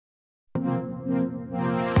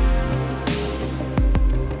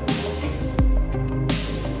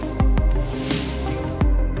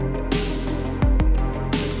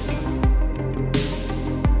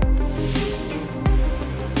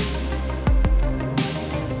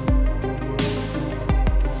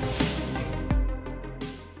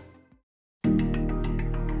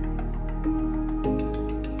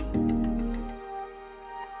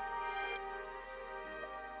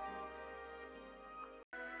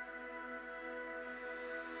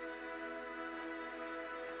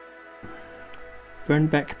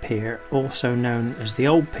Birnbeck Pier, also known as the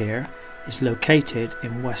Old Pier, is located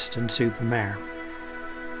in Weston-super-Mare.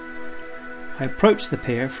 I approached the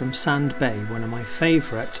pier from Sand Bay, one of my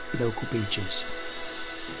favourite local beaches.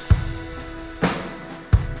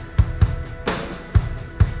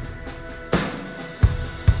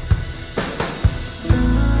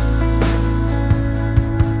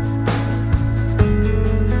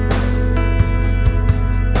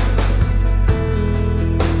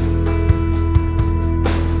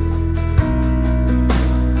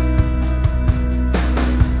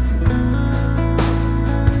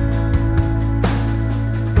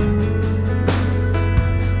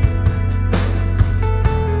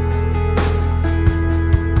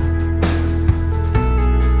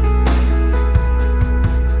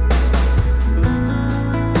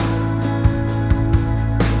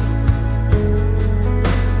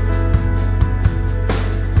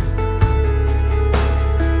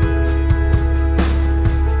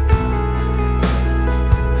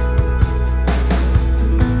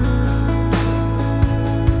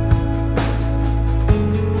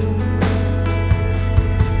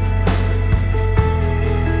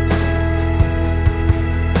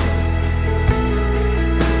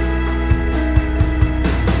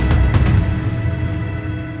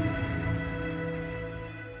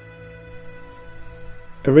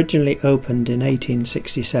 Originally opened in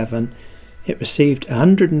 1867, it received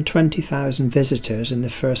 120,000 visitors in the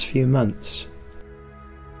first few months.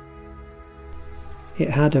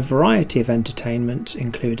 It had a variety of entertainments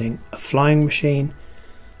including a flying machine,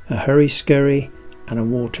 a hurry-scurry and a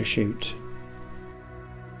water chute.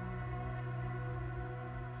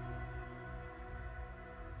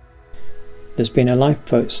 There's been a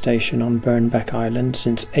lifeboat station on Birnbeck Island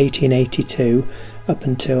since 1882 up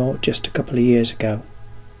until just a couple of years ago.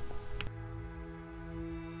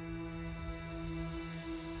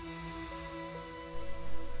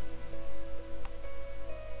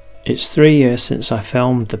 It's 3 years since I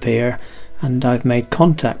filmed the pier, and I've made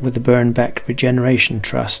contact with the Birnbeck Regeneration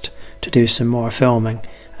Trust to do some more filming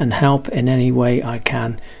and help in any way I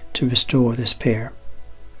can to restore this pier.